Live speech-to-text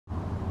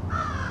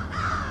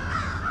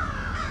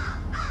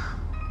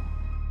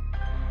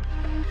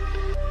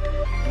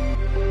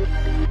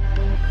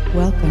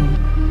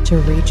to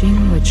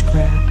Raging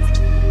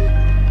Witchcraft.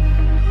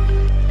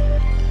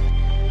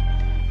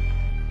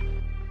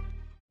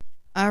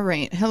 All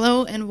right.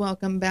 Hello and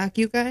welcome back,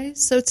 you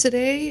guys. So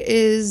today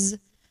is,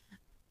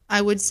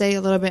 I would say,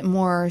 a little bit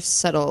more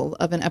subtle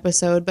of an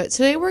episode, but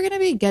today we're going to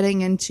be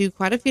getting into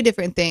quite a few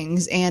different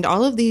things, and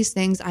all of these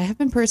things I have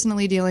been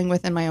personally dealing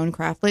with in my own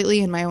craft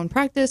lately, in my own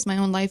practice, my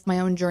own life, my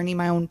own journey,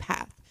 my own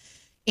path.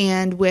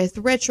 And with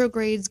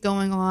retrogrades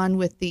going on,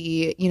 with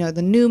the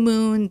new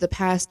moon, the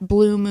past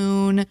blue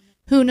moon,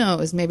 who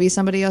knows? Maybe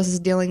somebody else is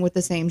dealing with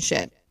the same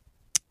shit.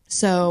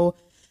 So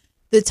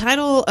the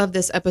title of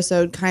this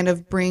episode kind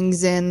of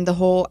brings in the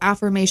whole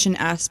affirmation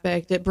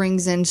aspect. It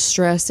brings in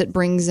stress. It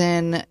brings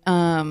in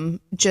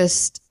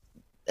just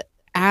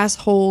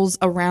assholes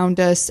around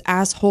us,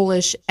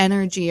 asshole-ish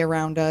energy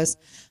around us.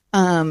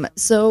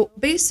 So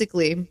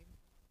basically,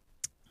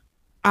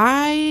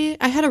 I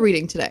had a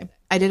reading today.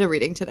 I did a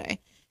reading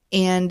today.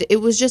 And it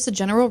was just a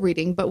general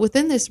reading, but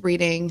within this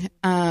reading,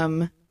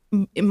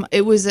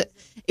 it was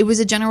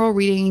a general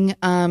reading.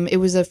 It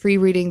was a free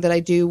reading that I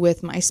do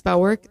with my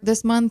spell work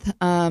this month.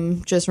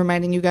 Just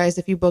reminding you guys,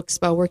 if you book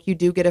spell work, you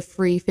do get a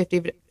free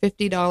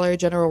 $50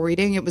 general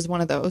reading. It was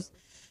one of those.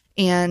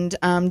 And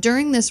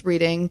during this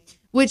reading,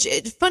 which,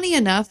 funny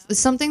enough,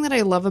 something that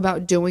I love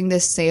about doing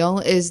this sale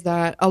is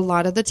that a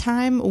lot of the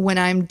time when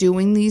I'm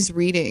doing these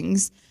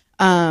readings,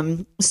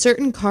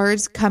 certain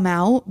cards come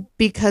out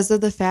because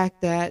of the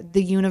fact that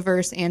the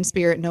universe and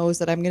spirit knows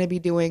that I'm going to be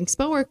doing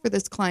spell work for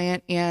this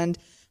client and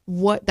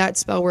what that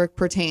spell work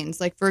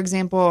pertains. Like, for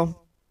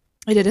example,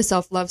 I did a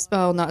self-love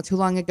spell not too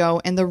long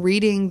ago, and the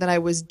reading that I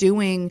was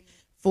doing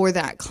for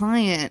that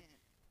client,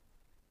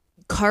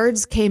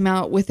 cards came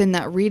out within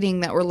that reading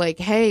that were like,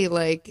 hey,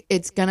 like,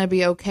 it's going to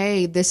be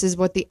okay. This is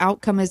what the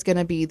outcome is going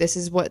to be. This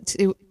is what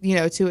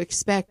to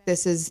expect.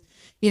 This is,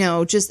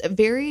 just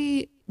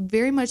very,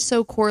 very much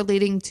so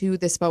correlating to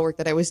the spell work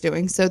that I was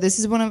doing. So this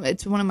is one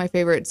of my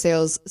favorite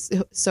sales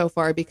so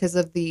far because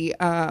of the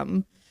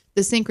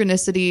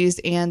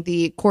synchronicities and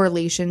the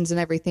correlations and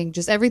everything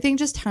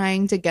just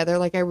tying together.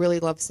 Like, I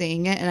really love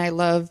seeing it, and I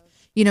love,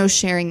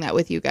 sharing that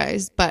with you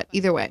guys. But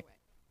either way,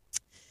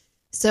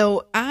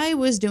 so I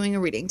was doing a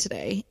reading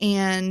today,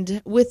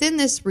 and within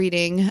this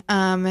reading,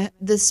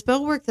 the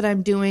spell work that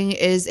I'm doing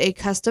is a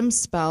custom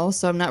spell,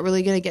 so I'm not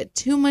really going to get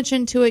too much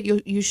into it.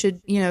 You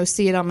should,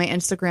 see it on my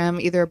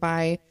Instagram either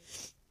by,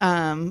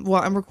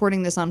 I'm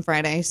recording this on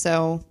Friday,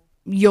 so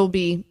you'll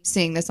be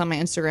seeing this on my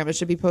Instagram. It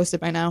should be posted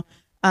by now.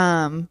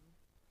 But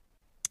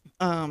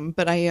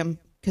I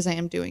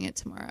am doing it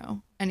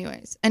tomorrow.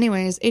 Anyways,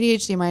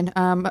 ADHD mind,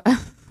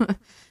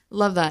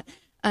 love that.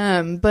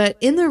 But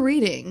in the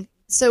reading,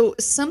 so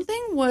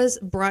something was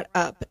brought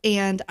up,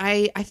 and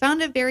I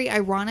found it very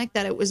ironic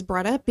that it was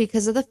brought up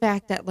because of the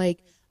fact that, like,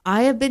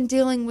 I have been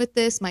dealing with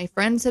this. My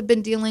friends have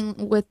been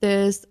dealing with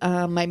this.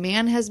 My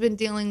man has been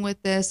dealing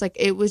with this. Like,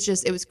 it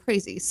was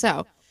crazy.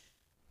 So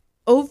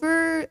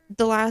over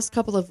the last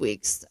couple of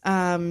weeks,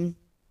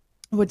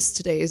 what's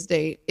today's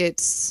date? I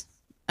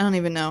don't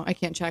even know. I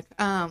can't check.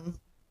 The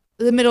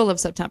middle of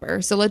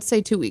September. So let's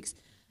say 2 weeks.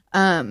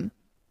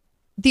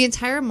 The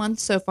entire month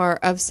so far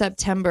of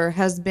September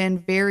has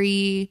been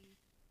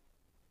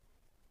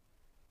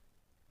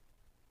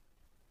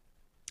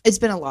it's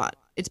been a lot.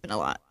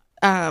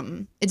 A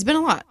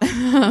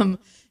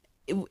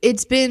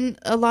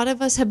lot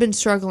of us have been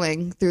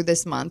struggling through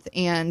this month,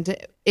 and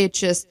it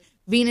just,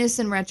 Venus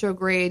in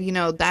retrograde,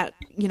 that,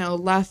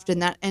 left,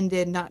 and that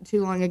ended not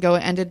too long ago.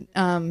 It ended,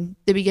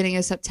 the beginning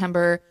of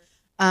September.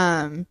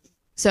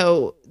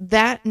 So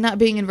that not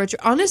being in retro,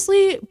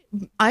 honestly,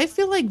 I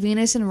feel like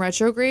Venus in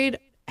retrograde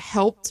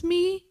helped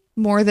me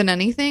more than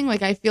anything.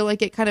 Like, I feel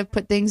like it kind of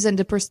put things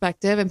into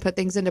perspective and put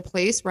things into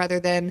place rather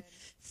than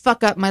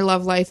fuck up my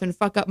love life and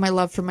fuck up my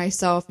love for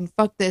myself and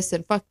fuck this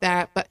and fuck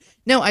that. But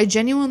no, I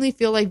genuinely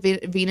feel like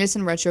Venus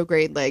in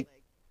retrograde, like,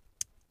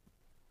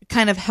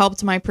 kind of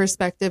helped my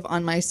perspective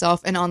on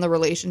myself and on the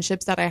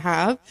relationships that I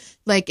have.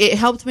 Like, it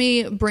helped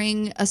me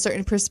bring a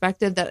certain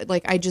perspective that,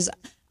 like, I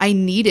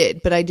needed,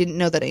 but I didn't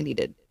know that I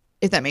needed,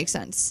 if that makes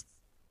sense.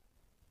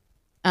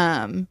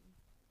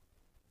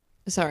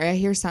 Sorry, I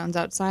hear sounds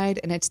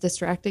outside and it's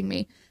distracting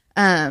me.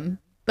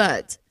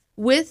 But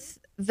with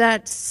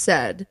that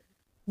said,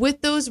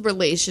 with those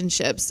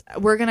relationships,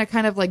 we're going to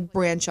kind of like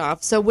branch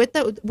off. So with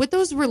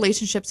those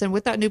relationships and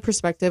with that new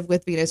perspective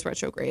with Venus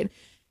retrograde,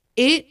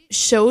 it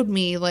showed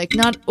me like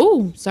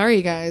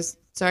sorry guys.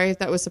 Sorry if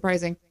that was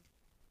surprising.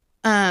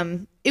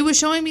 It was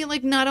showing me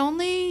like, not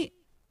only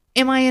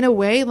am I in a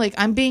way, like,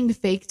 I'm being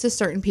fake to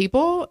certain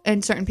people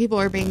and certain people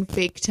are being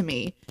fake to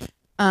me.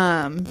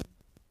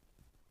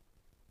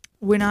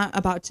 We're not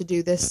about to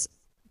do this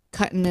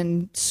cutting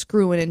and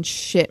screwing and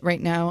shit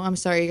right now. I'm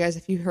sorry, you guys,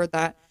 if you heard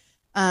that.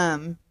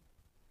 But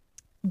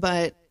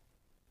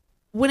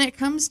when it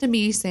comes to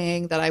me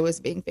saying that I was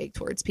being fake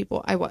towards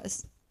people, I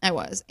was.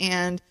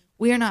 And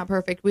we are not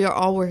perfect. We are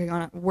all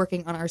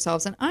working on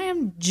ourselves. And I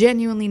am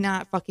genuinely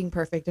not fucking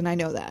perfect. And I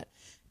know that.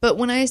 But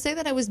when I say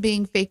that I was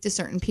being fake to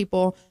certain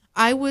people,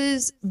 I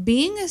was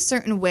being a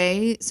certain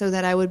way so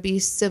that I would be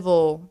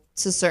civil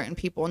to certain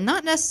people,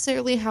 not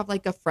necessarily have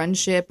like a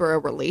friendship or a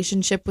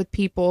relationship with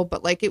people,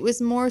 but like it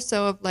was more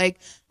so of like,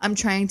 I'm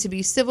trying to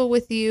be civil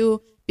with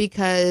you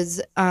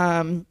because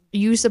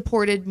you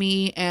supported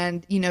me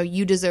and, you know,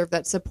 you deserve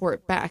that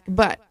support back.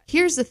 But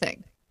here's the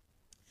thing.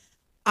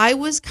 I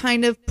was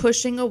kind of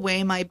pushing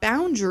away my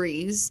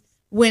boundaries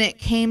when it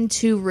came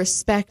to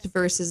respect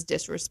versus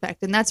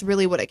disrespect. And that's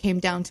really what it came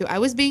down to. I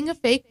was being a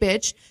fake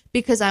bitch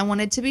because I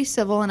wanted to be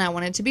civil and I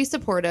wanted to be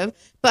supportive.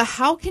 But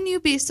how can you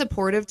be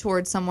supportive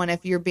towards someone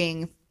if you're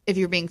being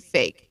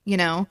fake, you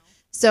know?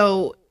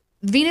 So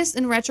Venus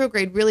in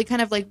retrograde really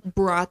kind of like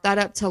brought that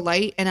up to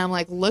light. And I'm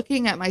like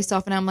looking at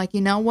myself and I'm like,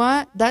 you know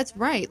what? That's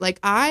right. Like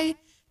I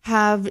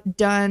have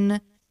done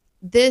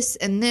this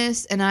and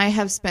this, and I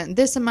have spent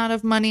this amount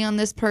of money on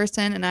this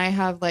person, and I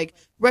have like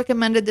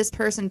recommended this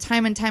person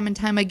time and time and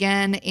time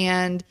again,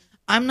 and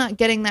I'm not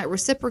getting that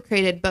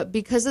reciprocated. But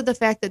because of the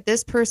fact that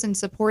this person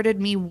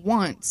supported me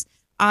once,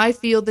 I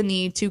feel the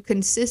need to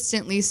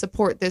consistently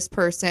support this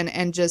person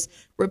and just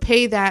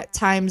repay that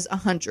times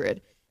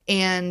 100.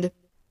 And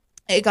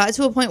it got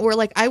to a point where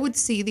like I would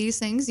see these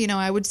things, you know,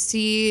 I would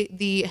see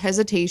the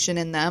hesitation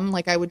in them.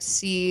 Like I would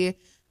see,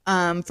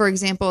 for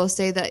example,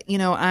 say that, you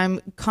know, I'm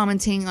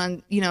commenting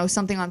on, you know,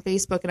 something on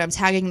Facebook and I'm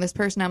tagging this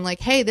person. I'm like,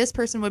 hey, this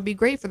person would be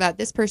great for that.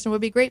 This person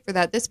would be great for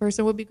that. This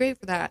person would be great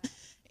for that.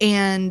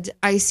 And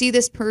I see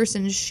this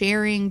person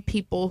sharing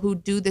people who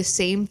do the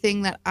same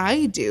thing that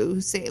I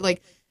do, say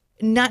like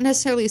not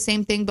necessarily the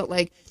same thing, but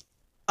like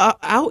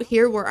out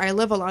here where I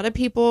live, a lot of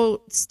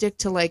people stick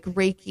to like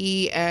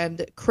Reiki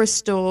and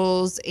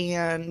crystals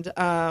and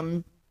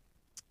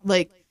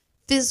like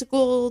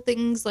physical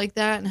things like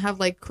that, and have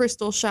like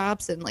crystal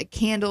shops and like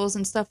candles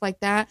and stuff like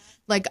that.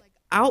 Like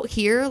out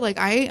here, like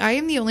I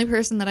am the only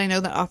person that I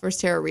know that offers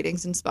tarot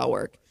readings and spell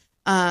work.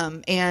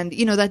 And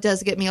you know, that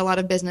does get me a lot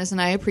of business,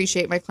 and I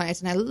appreciate my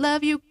clients, and I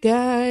love you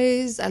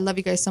guys. I love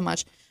you guys so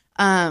much.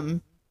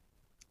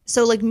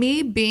 So like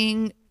me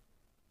being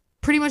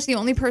pretty much the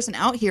only person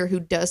out here who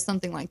does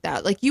something like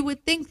that. Like you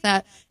would think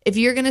that if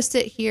you're going to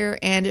sit here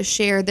and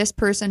share this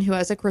person who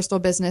has a crystal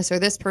business, or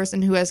this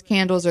person who has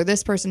candles, or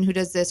this person who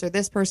does this, or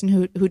this person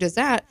who does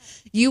that,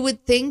 you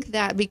would think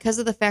that because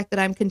of the fact that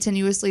I'm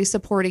continuously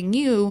supporting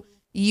you,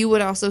 you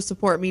would also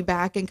support me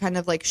back and kind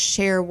of like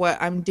share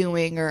what I'm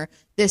doing or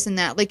this and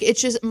that. Like it's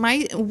just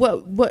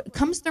what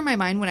comes through my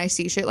mind when I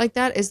see shit like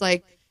that is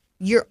like,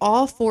 you're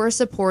all for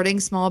supporting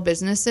small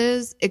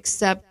businesses,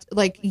 except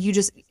like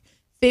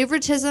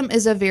favoritism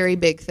is a very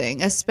big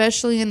thing,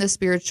 especially in the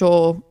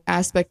spiritual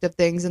aspect of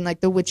things and like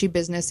the witchy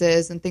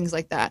businesses and things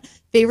like that.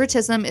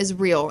 Favoritism is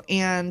real.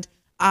 And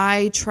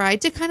I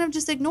tried to kind of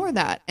just ignore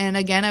that. And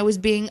again, I was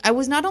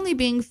not only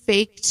being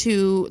fake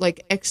to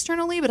like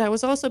externally, but I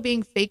was also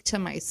being fake to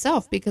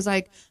myself, because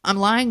like I'm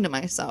lying to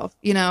myself,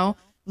 you know,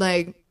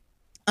 like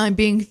I'm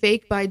being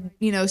fake by,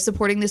 you know,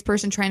 supporting this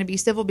person, trying to be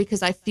civil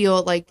because I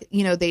feel like,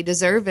 you know, they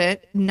deserve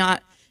it.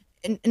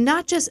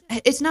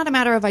 It's not a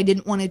matter of I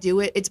didn't want to do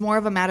it. It's more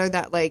of a matter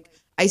that like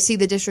I see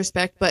the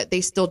disrespect, but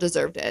they still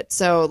deserved it.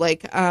 So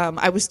like,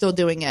 I was still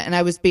doing it, and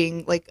I was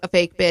being like a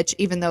fake bitch,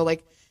 even though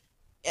like,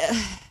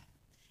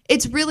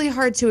 it's really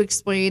hard to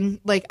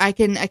explain. Like I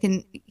can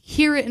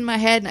hear it in my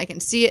head and I can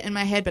see it in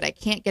my head, but I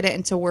can't get it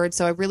into words.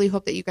 So I really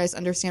hope that you guys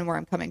understand where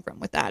I'm coming from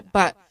with that.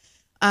 But,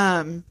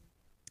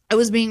 I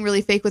was being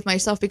really fake with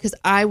myself because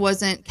I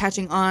wasn't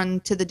catching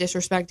on to the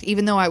disrespect,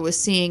 even though I was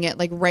seeing it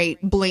like right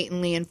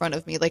blatantly in front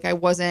of me. Like I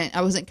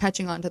wasn't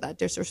catching on to that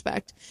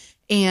disrespect.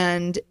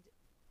 And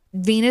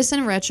Venus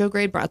in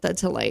retrograde brought that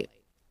to light.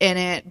 And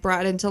it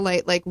brought into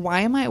light, like,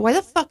 why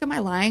the fuck am I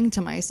lying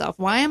to myself?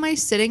 Why am I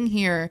sitting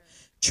here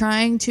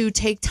trying to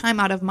take time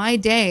out of my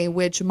day,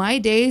 which my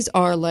days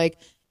are like,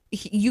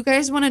 you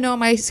guys want to know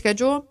my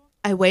schedule?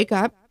 I wake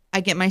up. I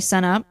get my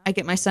son up, I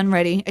get my son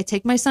ready, I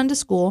take my son to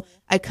school,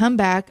 I come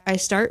back, I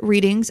start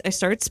readings, I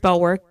start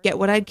spell work, get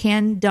what I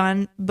can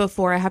done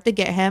before I have to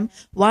get him.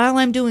 While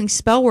I'm doing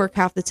spell work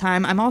half the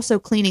time, I'm also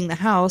cleaning the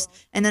house,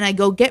 and then I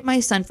go get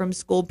my son from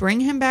school, bring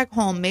him back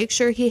home, make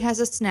sure he has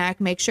a snack,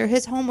 make sure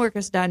his homework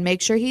is done,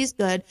 make sure he's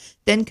good,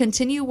 then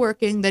continue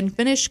working, then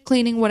finish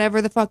cleaning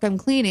whatever the fuck I'm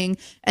cleaning,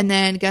 and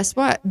then guess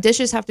what?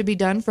 Dishes have to be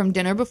done from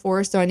dinner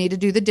before, so I need to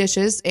do the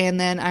dishes, and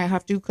then I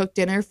have to cook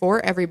dinner for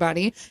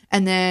everybody,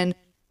 and then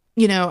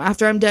you know,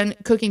 after I'm done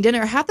cooking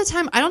dinner, half the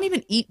time I don't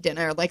even eat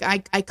dinner. Like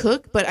I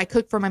cook, but I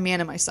cook for my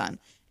man and my son.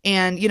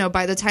 And, you know,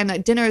 by the time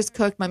that dinner is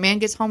cooked, my man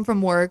gets home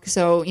from work.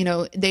 So, you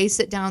know, they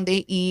sit down,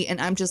 they eat,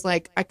 and I'm just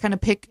like, I kind of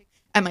pick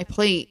at my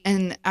plate.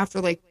 And after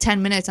like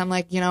 10 minutes, I'm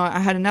like, you know, I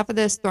had enough of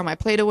this, throw my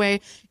plate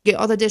away, get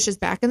all the dishes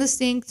back in the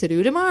sink to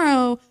do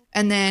tomorrow,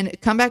 and then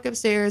come back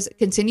upstairs,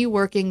 continue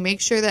working,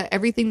 make sure that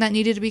everything that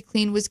needed to be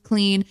clean was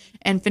clean,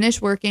 and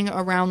finish working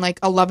around like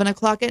 11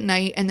 o'clock at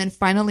night, and then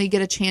finally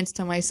get a chance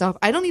to myself.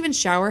 I don't even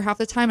shower half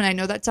the time, and I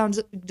know that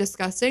sounds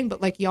disgusting,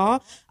 but like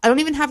y'all, I don't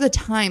even have the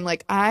time.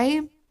 Like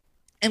I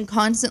am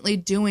constantly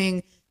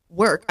doing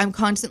work. I'm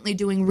constantly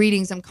doing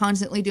readings. I'm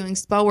constantly doing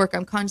spell work.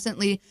 I'm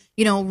constantly,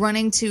 you know,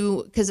 running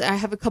to, because I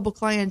have a couple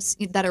clients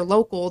that are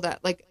local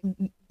that like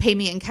pay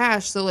me in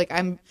cash. So like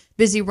I'm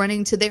busy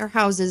running to their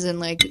houses and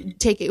like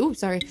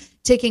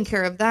taking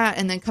care of that,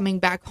 and then coming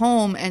back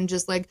home and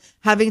just like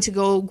having to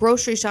go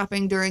grocery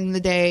shopping during the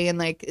day. And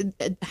like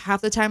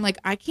half the time, like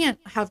I can't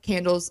have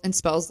candles and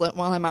spells lit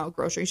while I'm out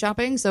grocery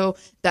shopping. So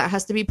that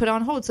has to be put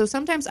on hold. So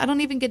sometimes I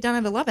don't even get done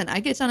at 11. I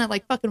get done at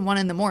like fucking 1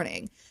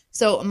 a.m.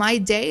 So my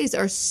days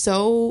are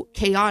so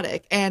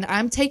chaotic, and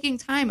I'm taking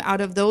time out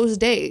of those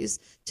days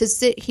to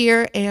sit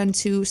here and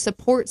to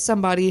support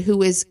somebody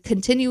who is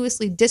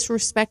continuously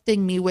disrespecting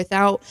me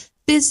without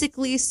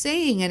physically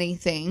saying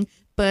anything,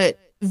 but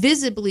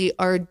visibly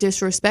are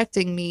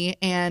disrespecting me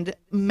and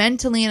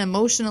mentally and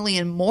emotionally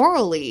and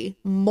morally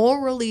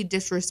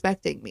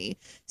disrespecting me.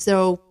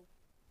 So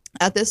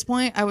at this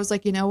point, I was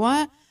like, you know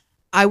what?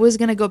 I was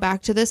going to go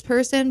back to this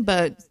person,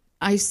 but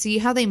I see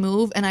how they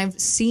move, and I've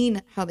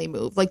seen how they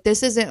move. Like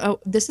this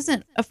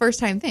isn't a first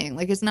time thing.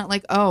 Like it's not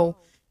like, oh,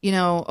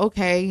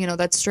 okay,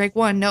 that's strike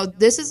 1. No,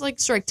 this is like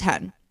strike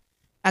 10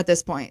 at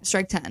this point,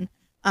 strike 10.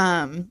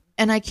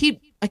 And I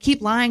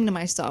keep lying to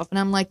myself, and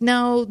I'm like,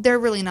 no, they're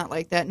really not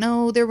like that.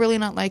 No, they're really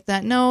not like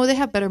that. No, they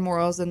have better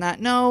morals than that.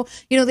 No,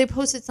 they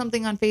posted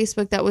something on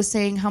Facebook that was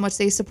saying how much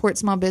they support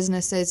small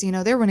businesses.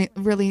 They're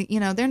really,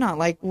 they're not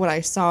like what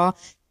I saw.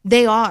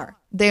 They are.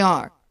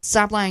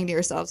 Stop lying to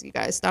yourselves, you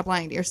guys. Stop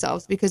lying to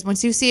yourselves, because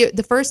once you see it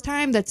the first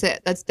time, that's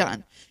it. That's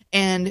done.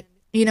 And,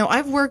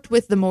 I've worked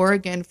with the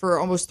Morrigan for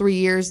almost 3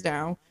 years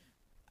now,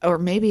 or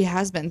maybe it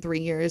has been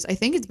 3 years. I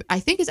think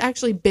it's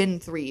actually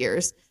been 3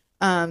 years,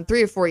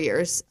 3 or 4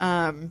 years,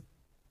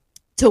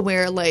 to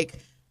where like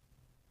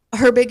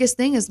her biggest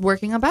thing is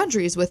working on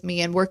boundaries with me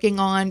and working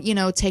on,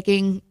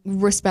 taking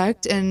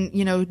respect and,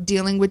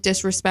 dealing with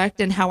disrespect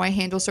and how I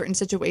handle certain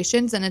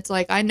situations. And it's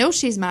like, I know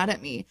she's mad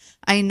at me.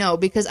 I know,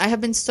 because I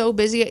have been so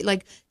busy,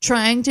 like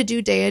trying to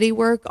do deity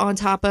work on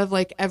top of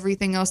like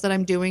everything else that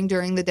I'm doing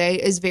during the day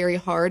is very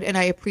hard. And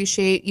I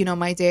appreciate,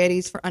 my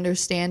deities for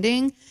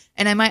understanding.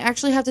 And I might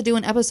actually have to do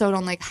an episode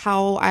on like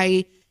how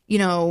I,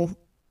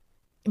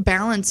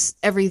 balance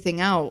everything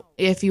out,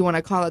 if you want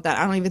to call it that.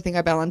 I don't even think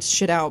I balance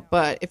shit out,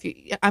 but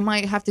I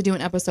might have to do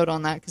an episode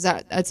on that, because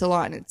that's a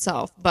lot in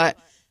itself. But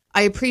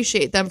I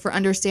appreciate them for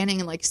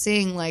understanding and like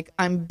seeing like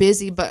I'm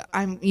busy, but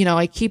I'm,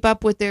 I keep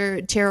up with their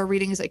tarot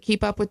readings, I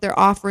keep up with their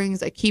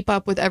offerings, I keep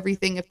up with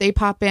everything. If they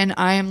pop in,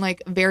 I am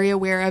like very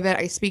aware of it.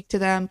 I speak to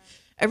them.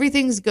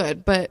 Everything's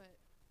good, but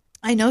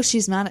I know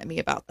she's mad at me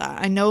about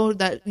that. I know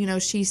that,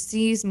 she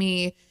sees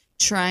me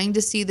trying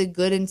to see the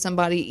good in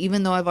somebody,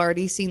 even though I've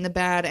already seen the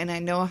bad, and I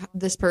know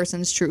this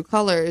person's true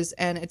colors,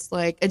 and it's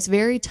like, it's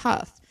very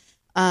tough.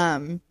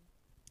 And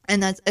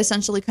that's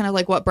essentially kind of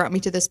like what brought me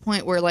to this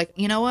point where like,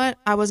 you know what,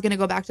 I was going to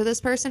go back to this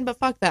person, but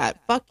fuck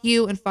that, fuck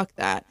you, and fuck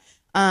that.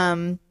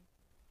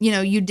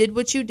 You did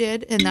what you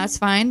did, and that's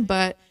fine,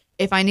 but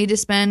if I need to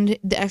spend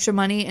the extra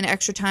money and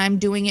extra time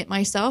doing it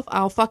myself,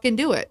 I'll fucking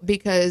do it,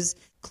 because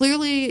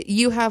clearly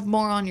you have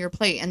more on your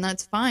plate, and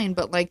that's fine.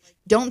 But like,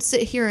 don't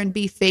sit here and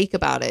be fake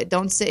about it.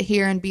 Don't sit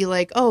here and be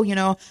like,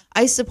 oh,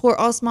 I support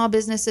all small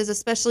businesses,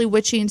 especially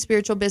witchy and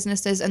spiritual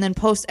businesses, and then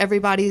post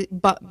everybody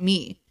but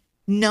me,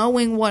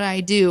 knowing what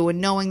I do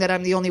and knowing that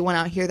I'm the only one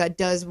out here that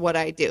does what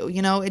I do.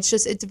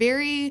 It's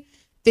very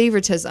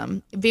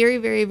favoritism, very,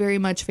 very, very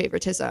much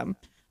favoritism.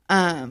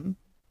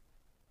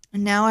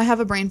 Now I have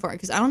a brain fart,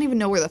 because I don't even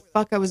know where the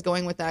fuck I was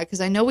going with that,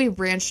 because I know we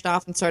branched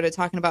off and started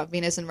talking about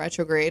Venus in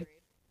retrograde.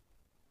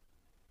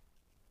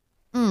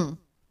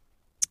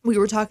 We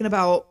were talking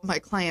about my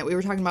client. We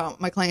were talking about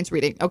my client's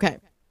reading. Okay.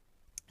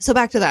 So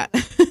back to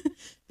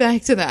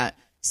that.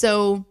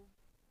 So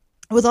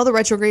with all the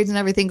retrogrades and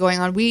everything going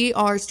on, we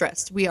are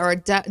stressed. We are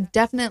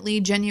definitely,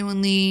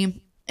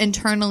 genuinely,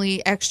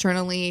 internally,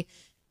 externally.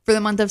 For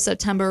the month of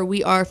September,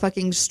 we are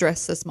fucking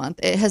stressed this month.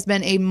 It has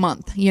been a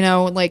month,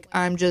 like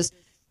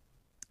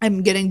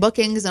I'm getting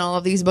bookings, and all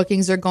of these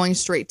bookings are going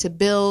straight to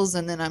bills.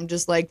 And then I'm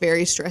just like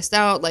very stressed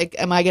out. Like,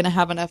 am I going to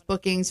have enough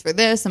bookings for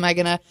this? Am I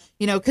going to,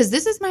 because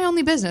this is my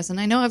only business. And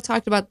I know I've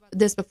talked about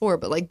this before,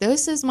 but like,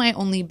 this is my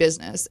only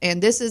business,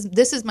 and this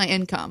is my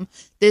income.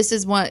 This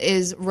is what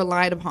is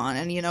relied upon.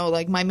 And,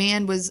 like my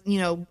man was,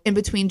 in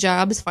between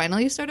jobs,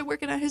 finally started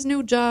working at his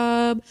new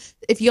job.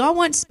 If y'all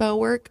want spell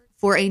work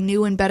for a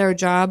new and better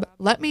job,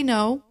 let me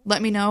know.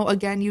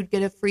 Again, you'd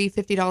get a free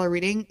 $50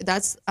 reading.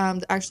 That's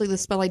actually the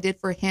spell I did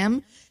for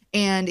him.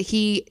 And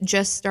he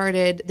just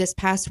started this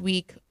past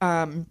week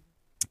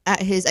at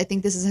his, I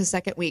think this is his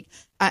second week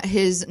at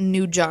his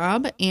new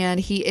job, and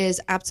he is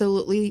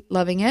absolutely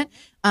loving it.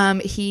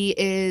 He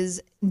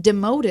is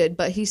demoted,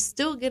 but he's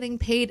still getting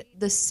paid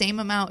the same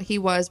amount he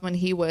was when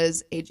he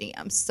was a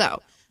GM.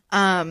 So,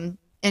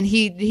 and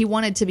he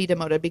wanted to be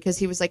demoted because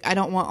he was like, I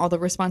don't want all the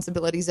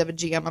responsibilities of a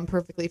GM. I'm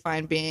perfectly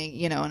fine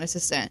being, an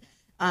assistant.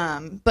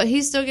 But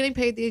he's still getting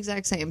paid the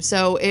exact same.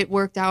 So it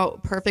worked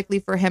out perfectly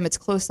for him. It's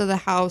close to the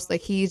house.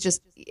 Like he's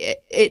just,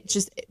 it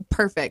just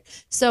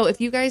perfect. So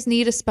if you guys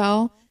need a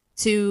spell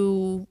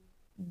to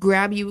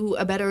grab you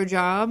a better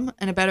job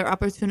and a better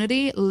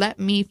opportunity, let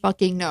me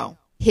fucking know.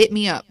 Hit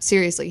me up.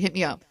 Seriously, hit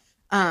me up.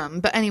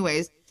 But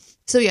anyways,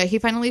 so yeah, he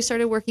finally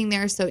started working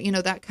there. So,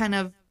 that kind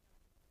of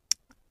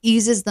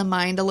eases the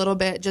mind a little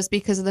bit, just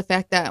because of the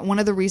fact that one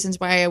of the reasons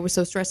why I was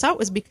so stressed out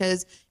was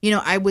because,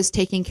 I was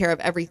taking care of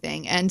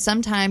everything. And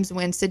sometimes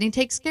when Sydney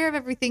takes care of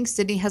everything,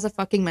 Sydney has a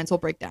fucking mental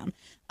breakdown.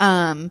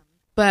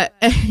 But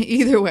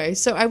either way,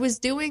 so I was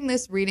doing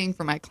this reading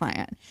for my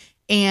client.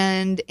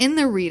 And in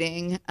the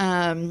reading,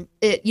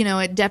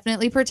 it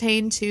definitely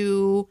pertained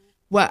to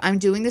what I'm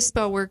doing the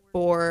spell work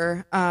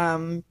for.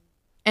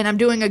 And I'm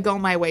doing a go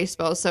my way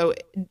spell. So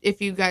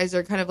if you guys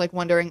are kind of like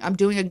wondering, I'm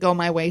doing a go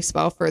my way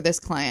spell for this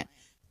client.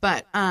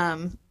 But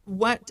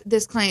what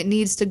this client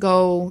needs to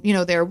go,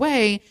 their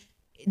way,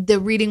 the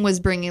reading was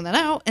bringing that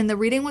out. And the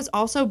reading was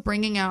also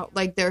bringing out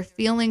like their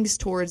feelings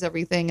towards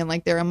everything and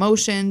like their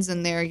emotions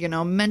and their,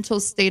 mental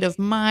state of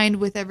mind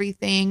with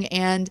everything.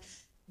 And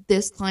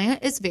this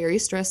client is very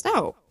stressed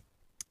out.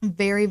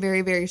 Very,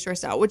 very, very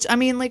stressed out, which I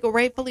mean, like,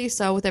 rightfully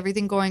so, with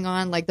everything going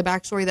on, like the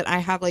backstory that I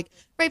have, like,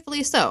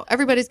 rightfully so.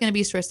 Everybody's going to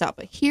be stressed out.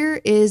 But here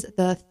is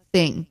the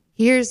thing.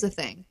 Here's the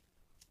thing.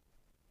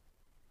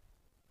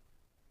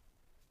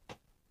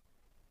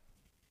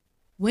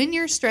 When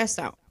you're stressed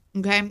out,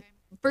 okay,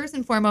 first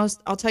and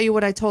foremost, I'll tell you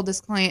what I told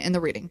this client in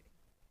the reading.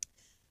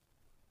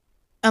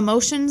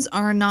 Emotions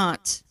are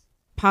not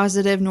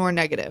positive nor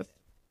negative.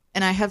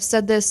 And I've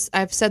said this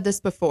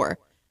before.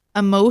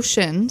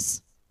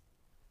 Emotions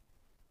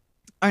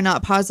are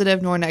not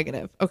positive nor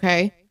negative,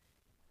 okay?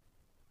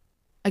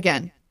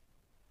 Again,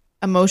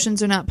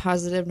 emotions are not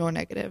positive nor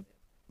negative.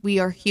 We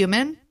are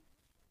human.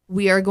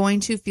 We are going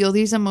to feel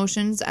these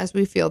emotions as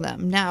we feel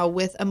them. Now,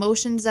 with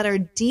emotions that are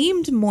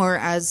deemed more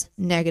as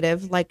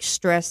negative, like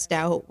stressed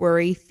out,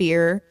 worry,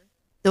 fear,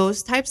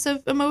 those types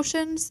of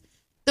emotions,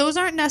 those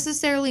aren't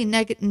necessarily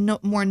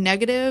more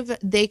negative.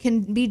 They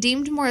can be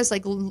deemed more as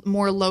like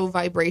more low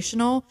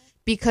vibrational,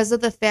 because of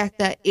the fact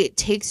that it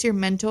takes your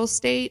mental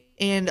state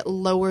and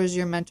lowers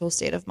your mental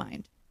state of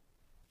mind.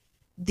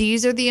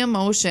 These are the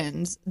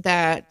emotions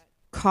that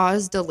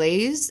cause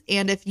delays.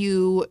 And if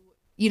you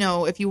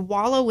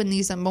wallow in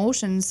these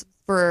emotions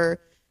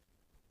for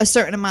a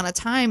certain amount of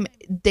time,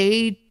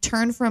 they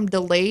turn from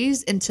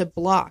delays into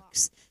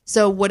blocks.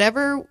 So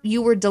whatever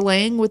you were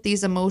delaying with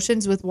these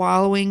emotions, with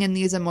wallowing in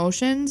these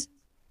emotions,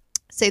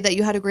 say that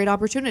you had a great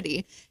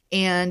opportunity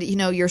and,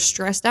 you're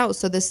stressed out.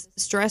 So this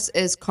stress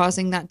is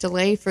causing that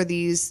delay for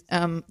this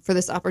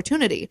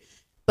opportunity.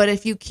 But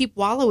if you keep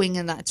wallowing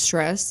in that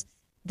stress,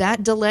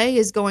 that delay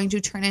is going to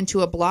turn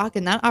into a block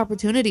and that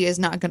opportunity is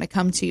not going to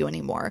come to you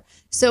anymore.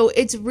 So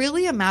it's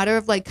really a matter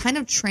of like kind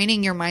of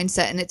training your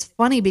mindset. And it's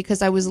funny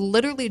because I was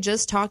literally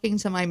just talking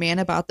to my man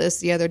about this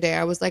the other day.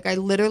 I was like, I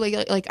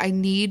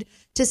need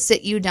to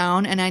sit you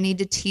down and I need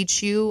to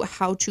teach you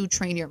how to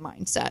train your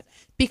mindset.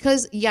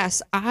 Because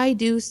yes, I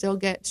do still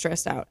get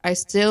stressed out. I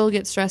still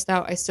get stressed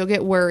out. I still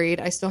get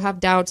worried. I still have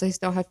doubts. I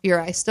still have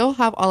fear. I still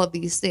have all of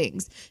these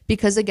things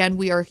because again,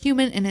 we are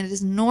human and it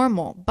is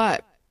normal,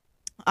 but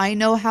I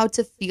know how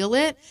to feel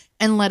it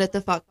and let it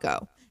the fuck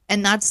go.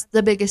 And that's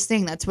the biggest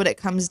thing. That's what it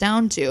comes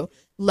down to,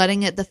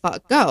 letting it the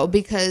fuck go,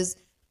 because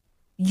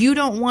you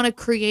don't want to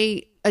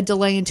create a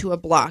delay into a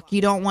block. You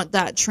don't want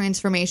that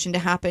transformation to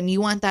happen. You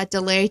want that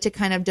delay to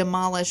kind of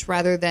demolish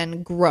rather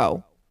than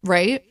grow,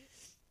 right?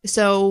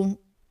 So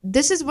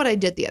this is what I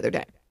did the other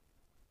day.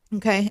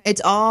 Okay.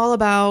 It's all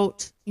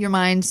about your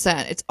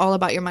mindset. It's all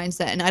about your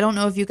mindset. And I don't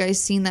know if you guys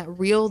seen that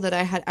reel that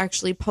I had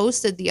actually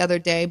posted the other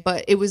day,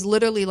 but it was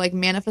literally like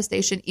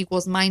manifestation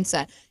equals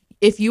mindset.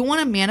 If you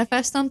want to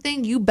manifest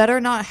something, you better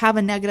not have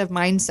a negative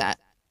mindset.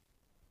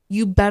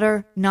 You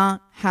better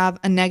not have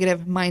a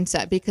negative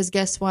mindset, because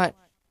guess what?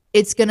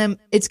 It's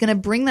gonna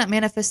bring that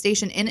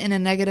manifestation in a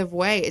negative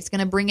way. It's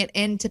gonna bring it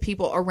into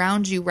people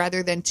around you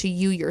rather than to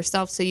you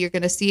yourself. So you're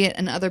gonna see it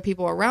in other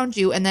people around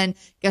you, and then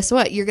guess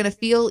what? You're gonna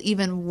feel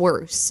even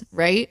worse,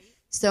 right?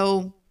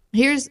 So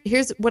here's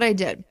what I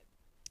did.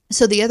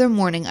 So the other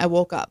morning I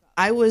woke up.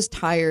 I was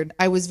tired.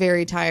 I was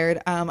very tired.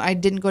 I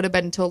didn't go to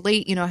bed until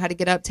late. I had to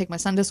get up, take my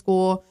son to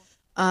school.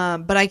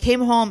 But I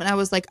came home and I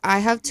was like, I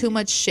have too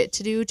much shit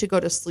to do to go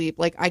to sleep.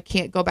 Like, I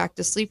can't go back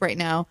to sleep right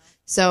now.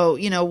 So,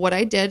 what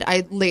I did,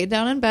 I laid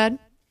down in bed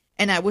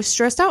and I was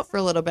stressed out for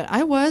a little bit.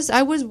 I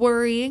was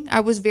worrying.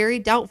 I was very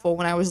doubtful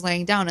when I was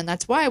laying down. And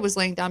that's why I was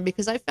laying down,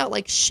 because I felt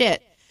like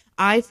shit.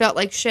 I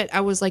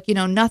was like,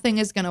 nothing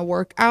is going to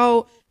work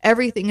out.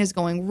 Everything is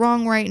going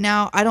wrong right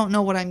now. I don't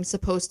know what I'm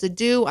supposed to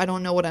do. I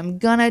don't know what I'm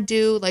going to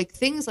do. Like,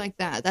 things like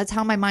that. That's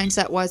how my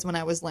mindset was when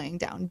I was laying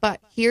down. But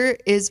here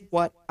is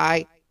what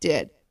I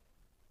did.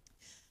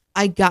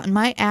 I got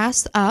my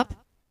ass up.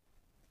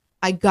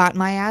 I got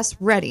my ass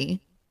ready.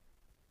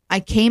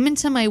 I came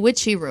into my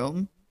witchy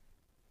room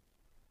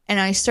and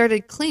I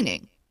started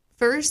cleaning.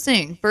 First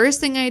thing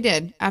I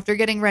did after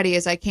getting ready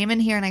is I came in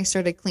here and I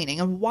started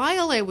cleaning. And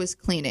while I was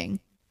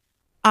cleaning,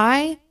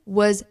 I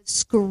was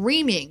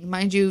screaming.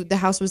 Mind you, the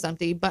house was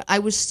empty, but I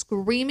was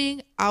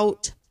screaming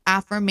out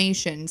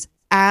affirmations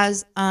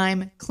as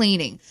I'm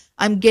cleaning.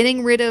 I'm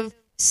getting rid of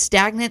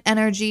stagnant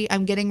energy.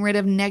 I'm getting rid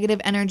of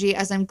negative energy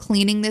as I'm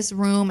cleaning this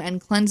room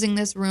and cleansing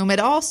this room. It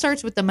all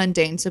starts with the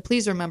mundane. So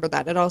please remember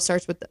that. It all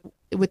starts with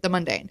the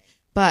mundane.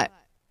 But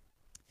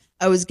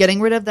I was getting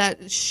rid of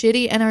that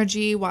shitty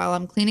energy while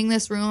I'm cleaning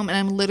this room, and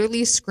I'm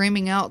literally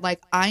screaming out like,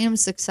 I am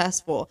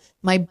successful.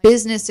 My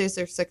businesses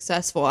are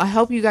successful. I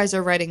hope you guys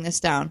are writing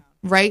this down.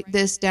 Write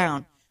this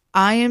down.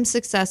 I am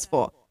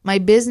successful. My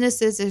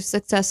businesses are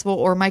successful,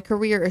 or my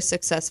career is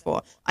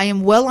successful. I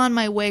am well on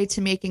my way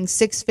to making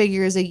 6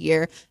 figures a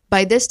year.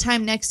 By this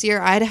time next year,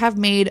 I'd have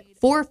made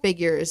 4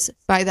 figures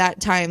by that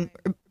time.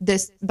 Blah,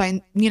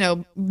 blah,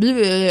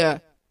 blah.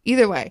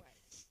 Either way.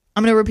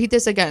 I'm going to repeat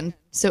this again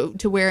so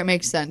to where it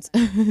makes sense.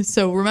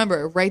 So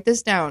remember, write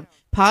this down.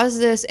 Pause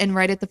this and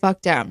write it the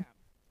fuck down.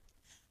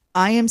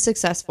 I am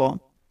successful.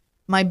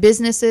 My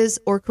businesses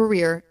or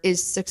career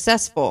is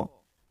successful.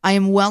 I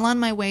am well on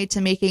my way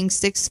to making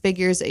 6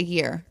 figures a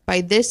year.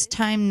 By this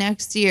time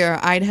next year,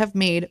 I'd have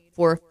made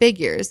 4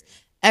 figures.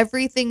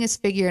 Everything is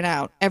figured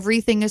out.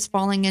 Everything is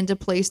falling into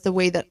place the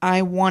way that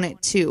I want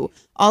it to.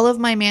 All of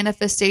my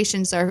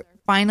manifestations are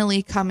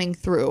finally coming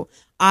through.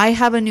 I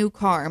have a new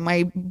car.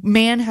 My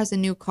man has a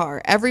new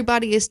car.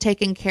 Everybody is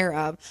taken care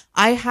of.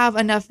 I have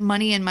enough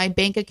money in my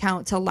bank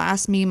account to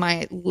last me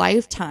my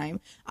lifetime.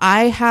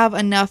 I have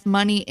enough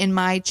money in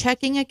my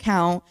checking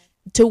account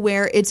to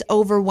where it's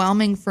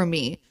overwhelming for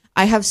me.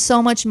 I have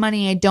so much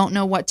money, I don't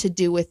know what to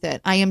do with it.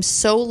 I am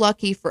so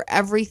lucky for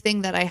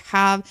everything that I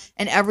have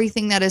and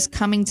everything that is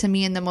coming to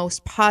me in the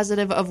most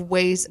positive of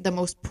ways, the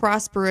most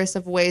prosperous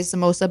of ways, the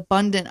most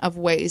abundant of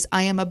ways.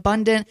 I am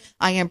abundant,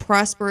 I am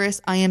prosperous,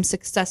 I am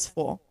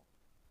successful.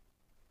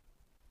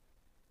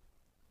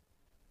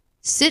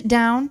 Sit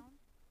down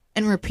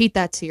and repeat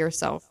that to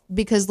yourself.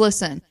 Because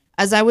listen,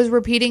 as I was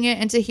repeating it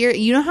into here,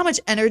 you know how much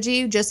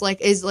energy just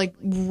like is like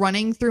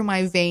running through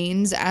my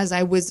veins as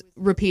I was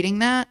repeating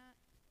that?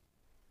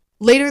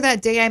 Later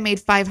that day, I made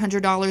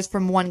 $500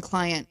 from one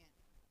client.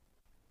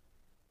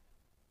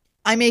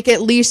 I make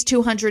at least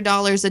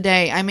 $200 a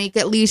day. I make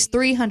at least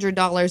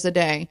 $300 a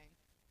day.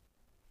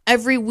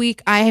 Every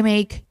week, I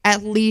make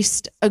at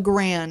least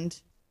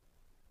 $1,000.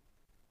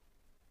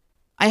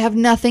 I have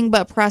nothing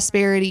but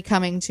prosperity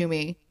coming to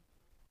me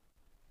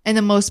in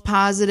the most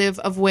positive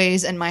of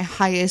ways and my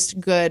highest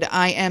good.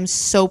 I am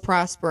so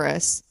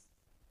prosperous.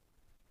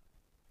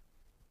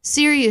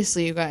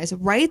 Seriously, you guys,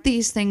 write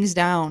these things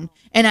down.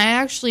 And I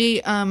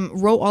actually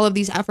wrote all of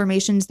these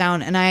affirmations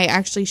down, and I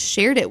actually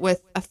shared it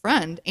with a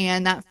friend,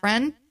 and that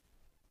friend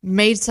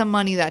made some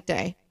money that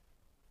day.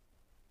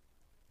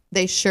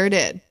 They sure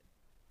did.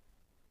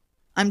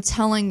 I'm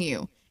telling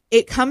you,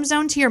 it comes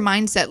down to your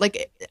mindset.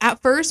 Like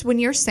at first, when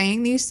you're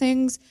saying these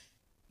things,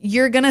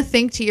 you're going to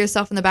think to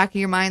yourself in the back of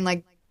your mind,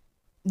 like,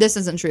 this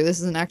isn't true. This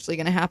isn't actually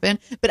going to happen.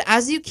 But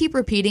as you keep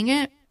repeating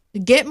it,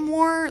 get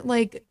more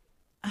like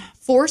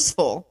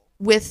forceful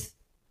with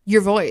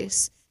your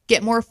voice.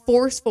 Get more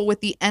forceful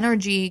with the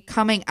energy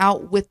coming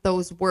out with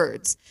those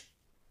words.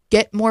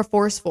 Get more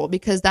forceful,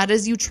 because that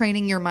is you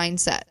training your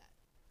mindset.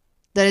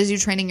 That is you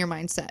training your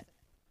mindset.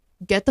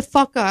 Get the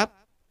fuck up.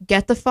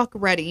 Get the fuck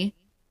ready.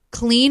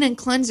 Clean and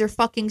cleanse your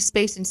fucking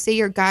space and say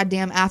your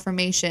goddamn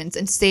affirmations,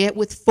 and say it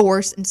with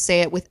force and say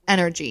it with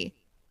energy.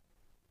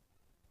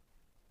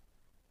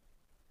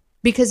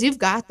 Because you've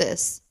got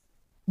this.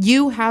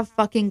 You have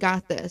fucking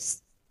got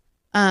this.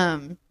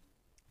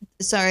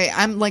 Sorry,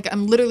 I'm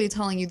literally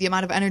telling you the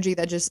amount of energy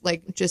that just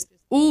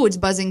it's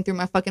buzzing through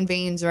my fucking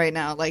veins right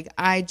now.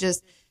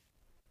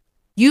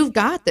 You've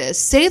got this.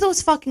 Say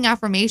those fucking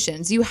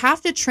affirmations. You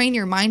have to train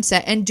your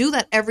mindset and do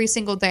that every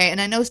single day.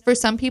 And I know for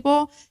some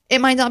people,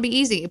 it might not be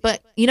easy,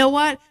 but you know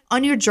what?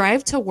 On your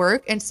drive to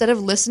work, instead of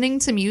listening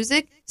to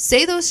music,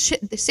 say that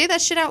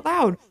shit out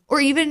loud, or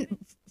even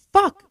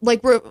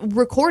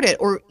record it,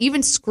 or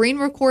even screen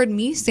record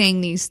me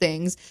saying these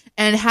things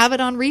and have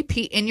it on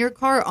repeat in your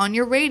car, on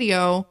your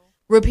radio,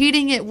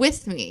 repeating it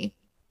with me.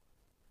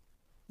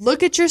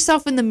 Look at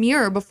yourself in the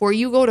mirror before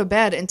you go to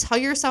bed and tell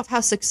yourself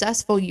how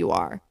successful you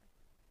are.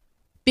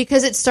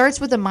 Because it starts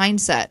with a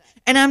mindset.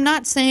 And I'm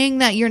not saying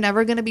that you're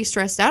never going to be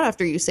stressed out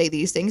after you say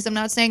these things. I'm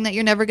not saying that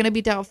you're never going to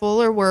be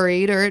doubtful or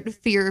worried or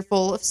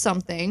fearful of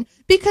something,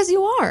 because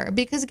you are.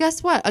 Because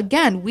guess what?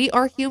 Again, we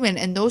are human,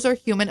 and those are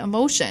human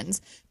emotions.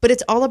 But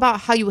it's all about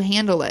how you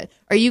handle it.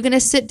 Are you going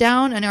to sit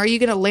down and are you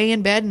going to lay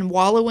in bed and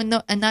wallow in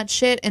that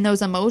shit and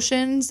those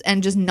emotions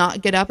and just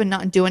not get up and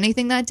not do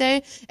anything that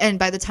day? And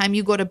by the time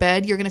you go to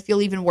bed, you're going to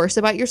feel even worse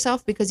about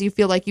yourself because you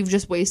feel like you've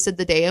just wasted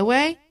the day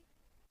away?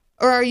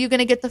 Or are you going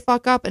to get the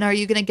fuck up and are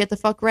you going to get the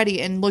fuck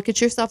ready and look at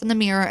yourself in the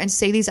mirror and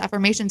say these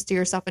affirmations to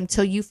yourself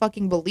until you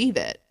fucking believe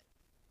it?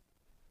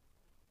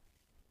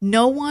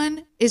 No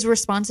one is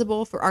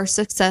responsible for our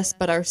success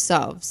but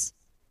ourselves.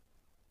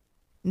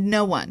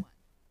 No one.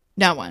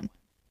 No one.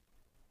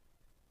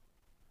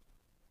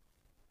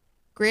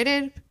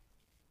 Granted,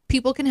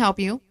 people can help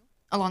you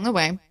along the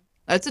way.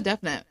 That's a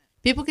definite.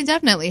 People can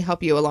definitely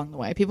help you along the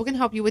way. People can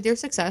help you with your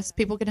success.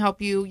 People can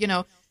help you,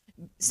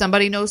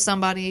 somebody knows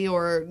somebody,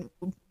 or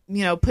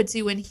puts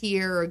you in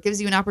here or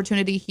gives you an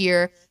opportunity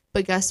here.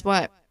 But guess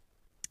what?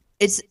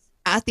 It's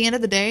at the end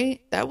of the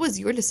day, that was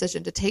your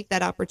decision to take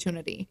that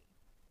opportunity.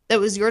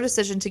 That was your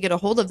decision to get a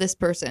hold of this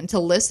person, to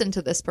listen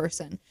to this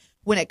person.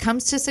 When it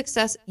comes to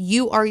success,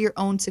 you are your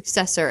own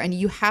successor, and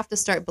you have to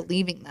start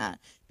believing that,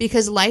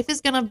 because life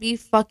is going to be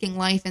fucking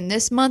life. And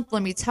this month,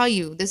 let me tell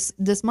you,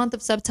 this month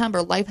of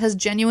September, life has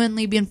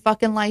genuinely been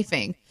fucking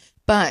lifing.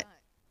 But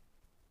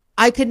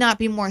I could not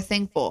be more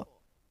thankful.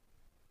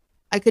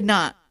 I could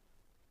not.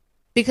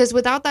 Because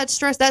without that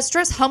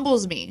stress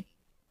humbles me.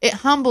 It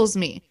humbles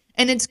me.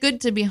 And it's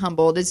good to be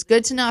humbled. It's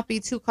good to not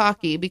be too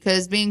cocky,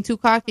 because being too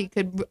cocky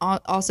could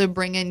also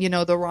bring in,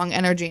 the wrong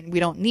energy, and we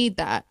don't need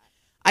that.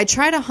 I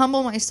try to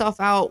humble myself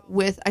out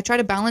I try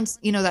to balance,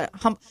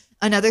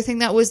 another thing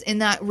that was in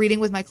that reading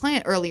with my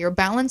client earlier,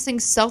 balancing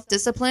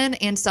self-discipline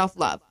and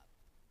self-love.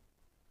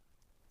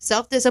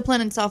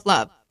 Self-discipline and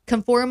self-love.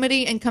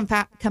 Conformity and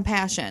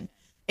compassion.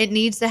 It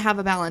needs to have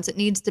a balance. It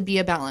needs to be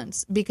a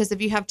balance, because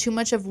if you have too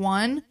much of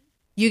one,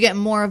 you get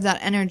more of that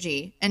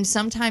energy. And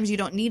sometimes you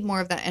don't need more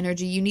of that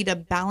energy. You need a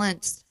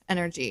balanced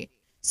energy.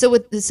 So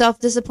with the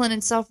self-discipline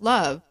and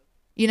self-love,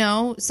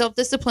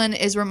 self-discipline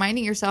is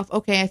reminding yourself,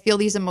 okay, I feel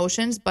these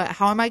emotions, but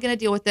how am I going to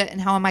deal with it,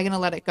 and how am I going to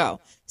let it go?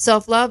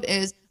 Self-love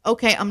is,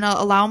 okay, I'm going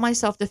to allow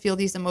myself to feel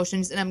these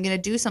emotions, and I'm going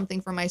to do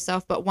something for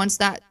myself. But once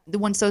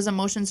those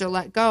emotions are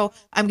let go,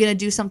 I'm going to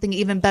do something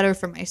even better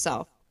for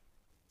myself.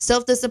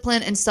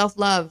 Self-discipline and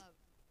self-love,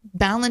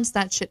 balance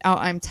that shit out,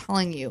 I'm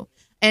telling you.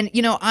 And,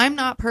 I'm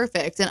not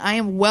perfect, and I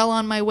am well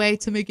on my way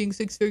to making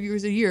 6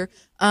 figures a year.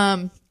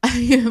 I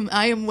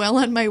am well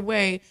on my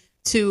way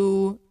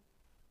to,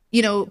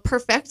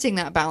 perfecting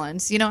that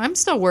balance. I'm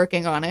still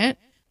working on it,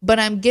 but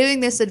I'm giving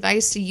this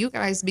advice to you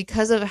guys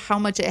because of how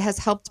much it has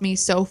helped me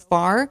so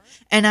far.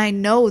 And I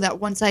know that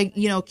once I,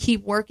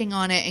 keep working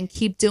on it and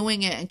keep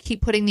doing it and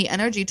keep putting the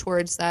energy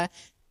towards that,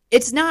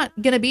 it's not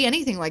going to be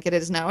anything like it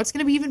is now. It's going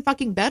to be even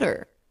fucking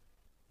better,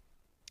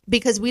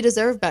 because we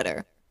deserve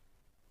better.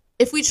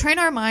 If we train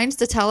our minds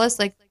to tell us,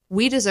 like,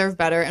 we deserve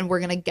better and we're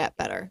going to get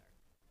better.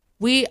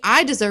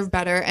 I deserve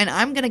better and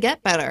I'm going to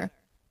get better.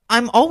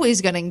 I'm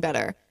always getting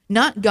better.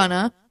 Not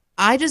gonna.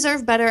 I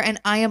deserve better and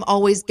I am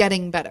always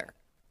getting better.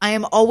 I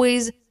am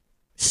always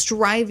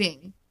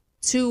striving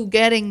to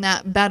getting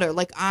that better.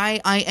 Like,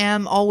 I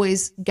am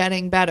always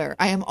getting better.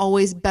 I am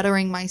always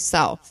bettering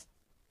myself.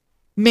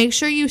 Make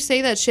sure you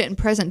say that shit in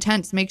present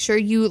tense. Make sure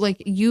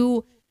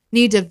you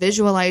need to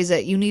visualize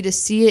it. You need to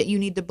see it. You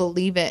need to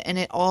believe it. And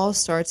it all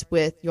starts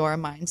with your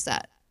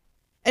mindset.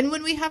 And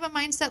when we have a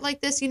mindset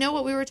like this,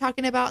 what we were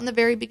talking about in the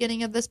very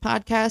beginning of this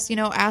podcast,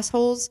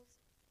 assholes?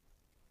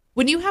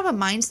 When you have a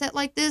mindset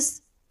like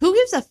this, who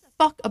gives a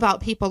fuck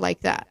about people like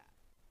that?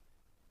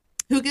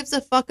 Who gives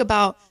a fuck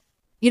about,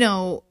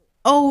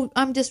 oh,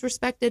 I'm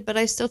disrespected, but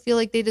I still feel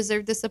like they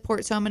deserve the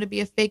support, so I'm going to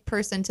be a fake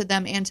person to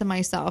them and to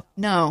myself.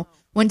 No.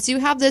 Once you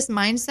have this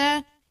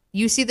mindset,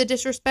 you see the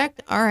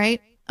disrespect, all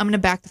right, I'm going to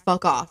back the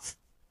fuck off.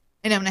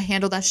 And I'm going to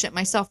handle that shit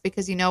myself,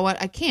 because you know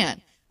what? I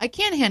can't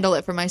handle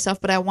it for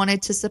myself, but I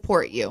wanted to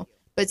support you.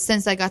 But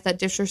since I got that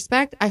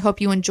disrespect, I hope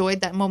you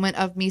enjoyed that moment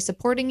of me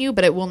supporting you,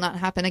 but it will not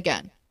happen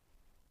again.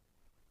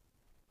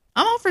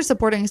 I'm all for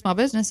supporting small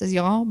businesses,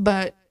 y'all,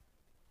 but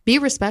be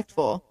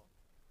respectful.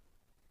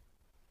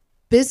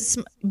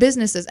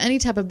 Businesses, any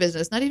type of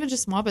business, not even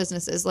just small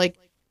businesses, like,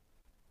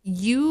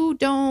 you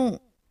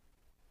don't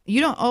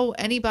owe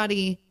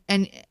anybody,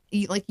 and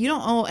you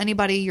don't owe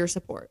anybody your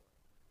support.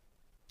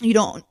 You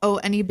don't owe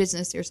any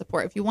business your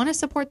support. If you want to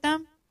support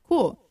them,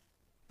 cool.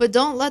 But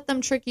don't let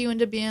them trick you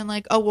into being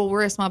like, oh, well,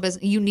 we're a small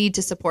business, you need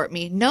to support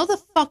me. No, the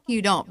fuck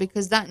you don't,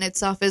 because that in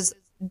itself is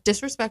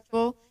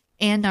disrespectful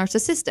and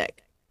narcissistic.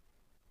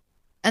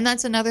 And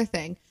that's another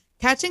thing.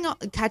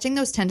 Catching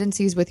those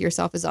tendencies with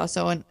yourself is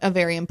also a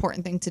very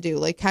important thing to do.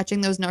 Like,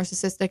 catching those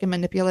narcissistic and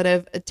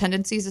manipulative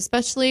tendencies,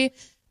 especially,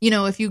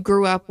 if you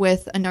grew up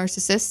with a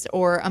narcissist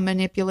or a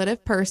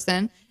manipulative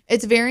person,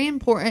 it's very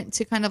important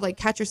to kind of like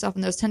catch yourself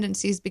in those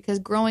tendencies, because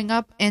growing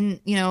up in,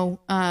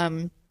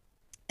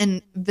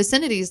 in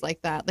vicinities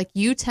like that, like,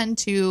 you tend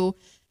to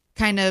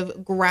kind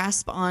of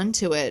grasp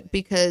onto it,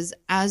 because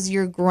as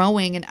you're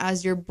growing and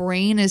as your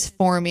brain is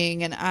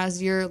forming and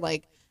as you're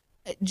like,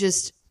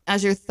 just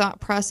as your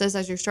thought process,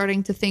 as you're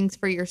starting to think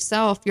for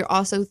yourself, you're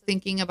also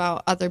thinking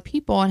about other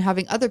people and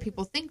having other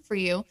people think for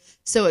you.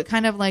 So it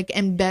kind of like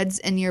embeds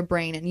in your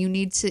brain, and you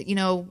need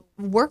to,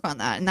 work on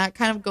that. And that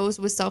kind of goes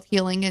with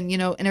self-healing and,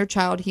 inner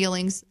child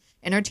healings,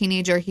 inner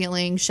teenager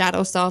healing,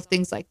 shadow self,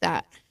 things like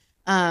that.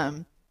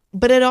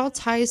 But it all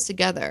ties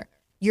together.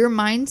 Your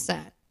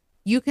mindset,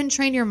 you can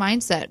train your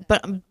mindset,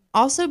 but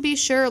also be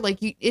sure, like,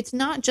 it's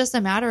not just a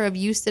matter of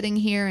you sitting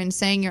here and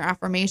saying your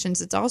affirmations.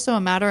 It's also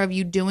a matter of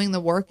you doing the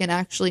work and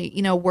actually,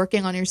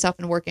 working on yourself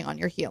and working on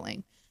your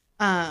healing.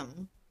 Because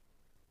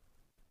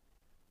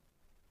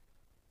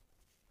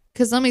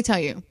let me tell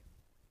you,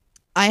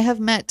 I have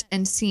met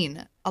and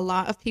seen a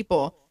lot of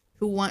people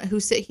who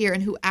sit here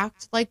and who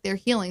act like they're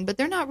healing, but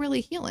they're not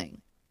really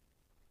healing.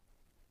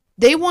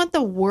 They want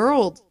the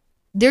world.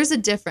 There's a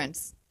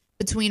difference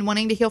between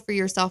wanting to heal for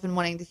yourself and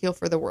wanting to heal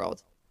for the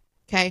world.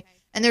 Okay?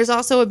 And there's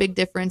also a big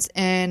difference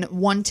in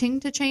wanting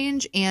to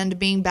change and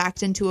being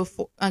backed into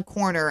a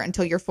corner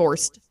until you're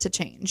forced to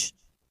change.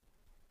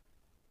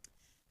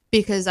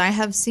 Because I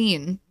have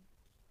seen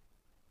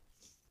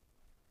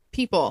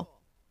people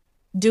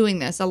doing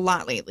this a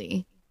lot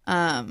lately.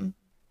 Not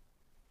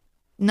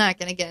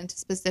going to get into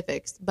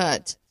specifics,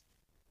 but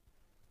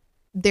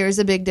there's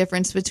a big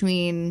difference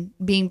between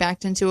being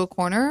backed into a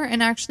corner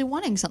and actually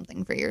wanting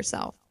something for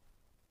yourself.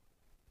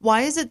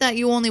 Why is it that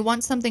you only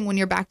want something when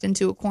you're backed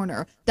into a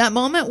corner? That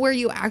moment where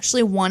you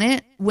actually want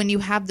it, when you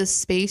have the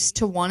space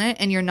to want it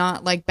and you're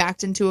not like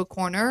backed into a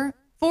corner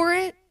for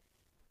it,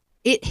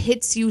 it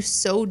hits you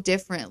so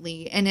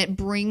differently and it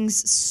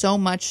brings so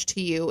much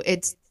to you.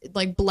 It's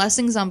like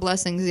blessings on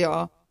blessings,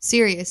 y'all.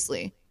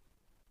 Seriously.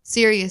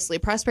 Seriously.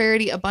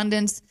 Prosperity,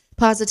 abundance,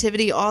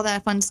 positivity, all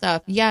that fun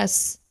stuff.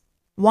 Yes.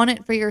 Want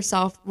it for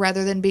yourself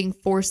rather than being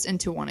forced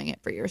into wanting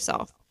it for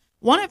yourself.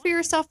 Want it for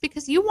yourself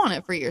because you want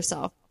it for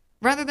yourself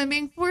rather than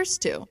being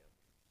forced to.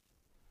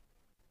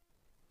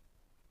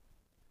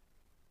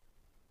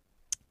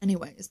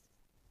 Anyways.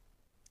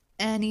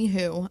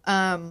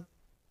 Anywho.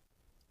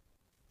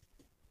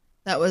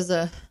 That was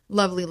a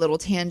lovely little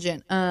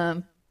tangent.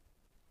 I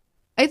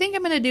think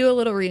I'm going to do a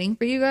little reading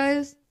for you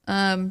guys.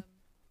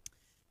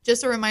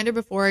 Just a reminder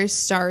before I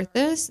start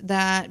this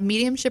that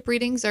mediumship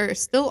readings are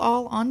still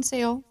all on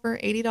sale for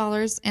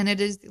 $80, and it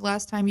is the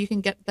last time you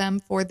can get them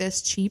for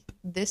this cheap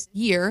this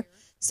year.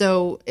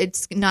 So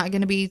it's not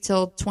going to be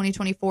till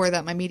 2024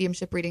 that my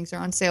mediumship readings are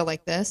on sale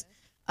like this.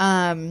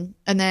 And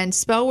then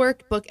spell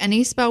work, book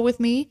any spell with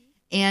me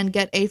and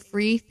get a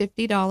free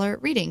 $50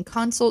 reading.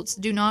 Consults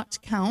do not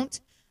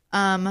count.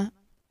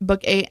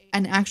 Book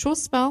an actual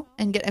spell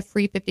and get a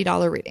free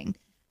 $50 reading.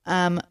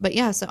 But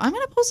yeah, so I'm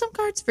going to pull some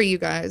cards for you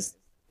guys.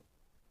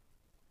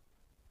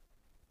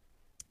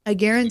 I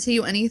guarantee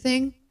you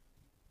anything,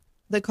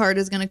 the card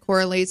is going to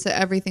correlate to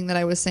everything that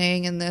I was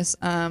saying in this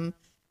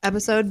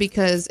episode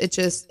because it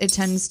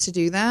tends to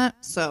do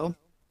that. So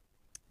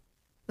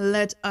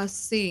let us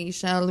see,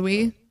 shall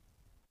we?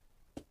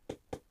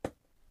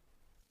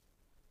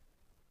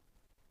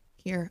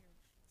 Here.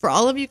 For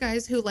all of you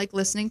guys who like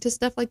listening to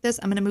stuff like this,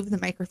 I'm going to move the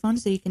microphone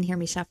so you can hear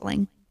me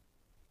shuffling.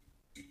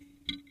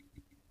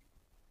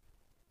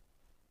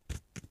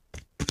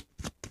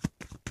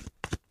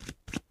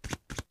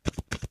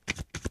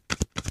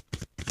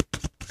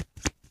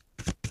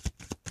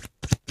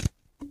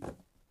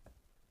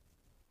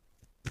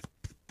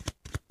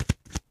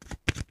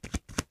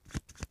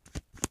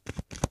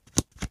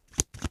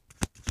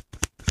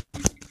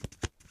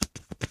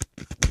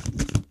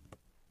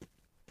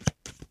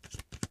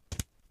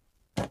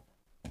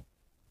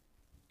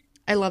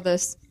 I love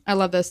this. I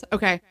love this.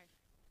 Okay.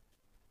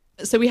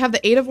 So we have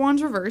the 8 of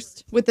Wands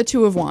reversed with the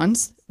 2 of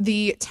Wands.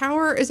 The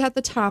Tower is at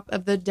the top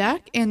of the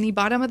deck, and the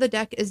bottom of the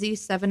deck is the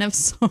 7 of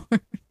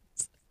Swords.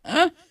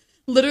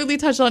 Literally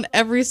touched on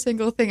every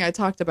single thing I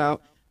talked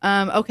about.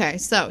 Okay,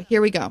 so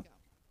here we go.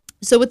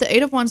 So with the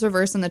 8 of Wands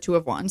reversed and the 2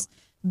 of Wands,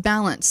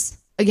 balance.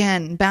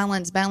 Again,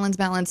 balance,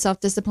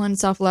 self-discipline,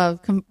 self-love,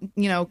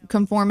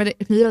 conformity,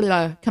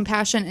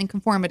 compassion, and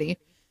conformity.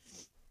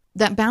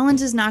 That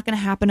balance is not going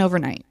to happen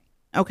overnight.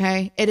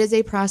 Okay, it is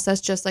a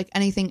process just like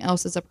anything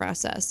else is a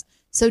process.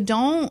 So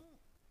don't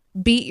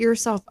beat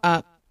yourself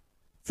up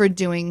for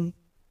doing,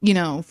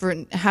 for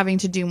having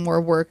to do more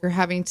work or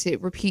having to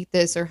repeat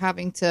this or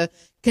having to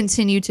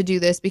continue to do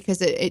this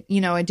because it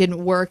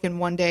didn't work in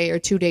 1 day or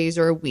 2 days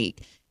or a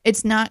week.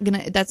 That's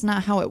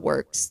not how it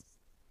works.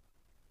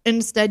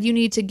 Instead, you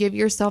need to give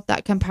yourself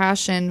that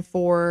compassion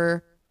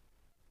for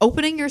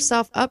opening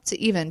yourself up to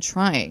even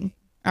trying.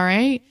 All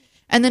right.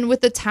 And then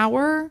with the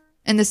Tower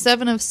and the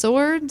 7 of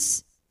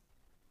Swords,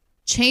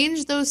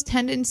 change those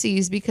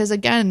tendencies because,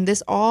 again,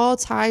 this all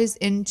ties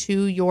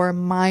into your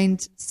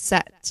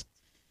mindset.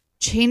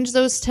 Change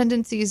those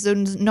tendencies,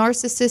 those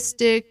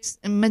narcissistic,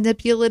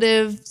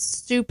 manipulative,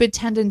 stupid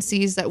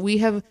tendencies that we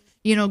have,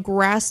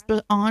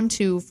 grasped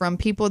onto from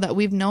people that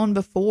we've known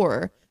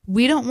before.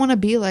 We don't want to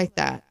be like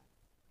that.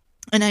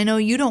 And I know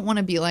you don't want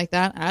to be like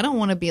that. I don't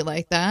want to be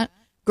like that.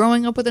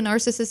 Growing up with a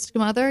narcissistic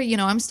mother,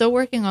 I'm still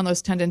working on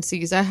those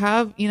tendencies. I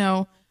have,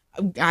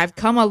 I've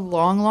come a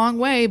long, long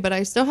way, but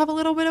I still have a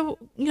little bit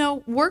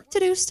of, work to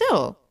do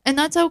still. And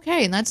that's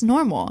okay. And that's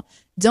normal.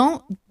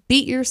 Don't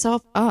beat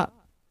yourself up.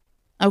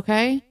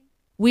 Okay?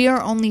 We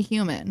are only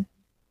human.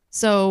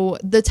 So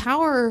the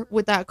Tower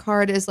with that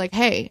card is like,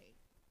 hey,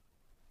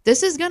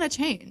 this is going to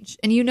change.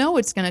 And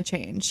it's going to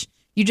change.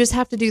 You just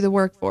have to do the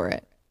work for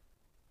it.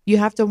 You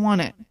have to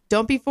want it.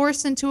 Don't be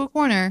forced into a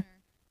corner.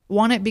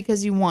 Want it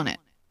because you want it.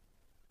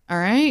 All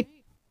right?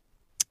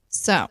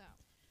 So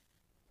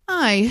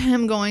I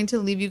am going to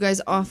leave you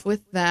guys off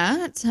with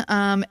that.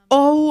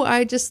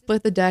 I just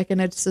split the deck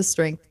and it's a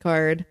Strength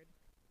card.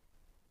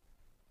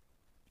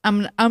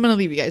 I'm going to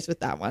leave you guys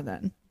with that one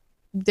then.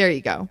 There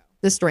you go.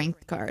 The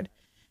Strength card.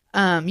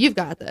 You've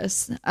got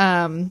this.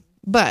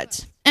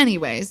 But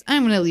anyways,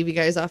 I'm going to leave you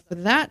guys off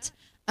with that.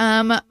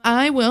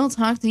 I will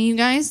talk to you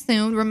guys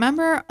soon.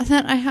 Remember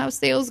that I have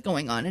sales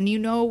going on and you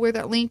know where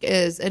that link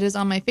is. It is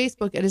on my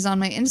Facebook. It is on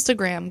my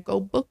Instagram. Go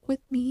book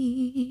with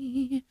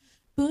me.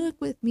 Book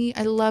with me.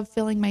 I love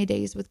filling my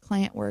days with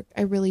client work.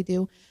 I really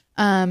do.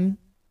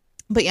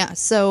 But yeah,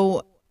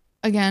 so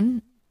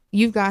again,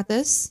 you've got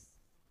this.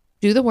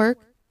 Do the work.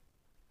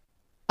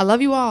 I love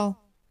you all,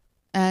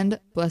 and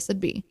blessed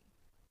be.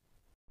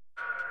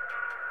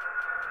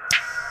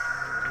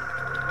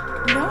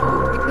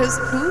 No, because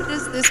who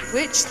does this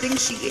witch think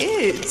she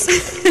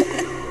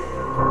is?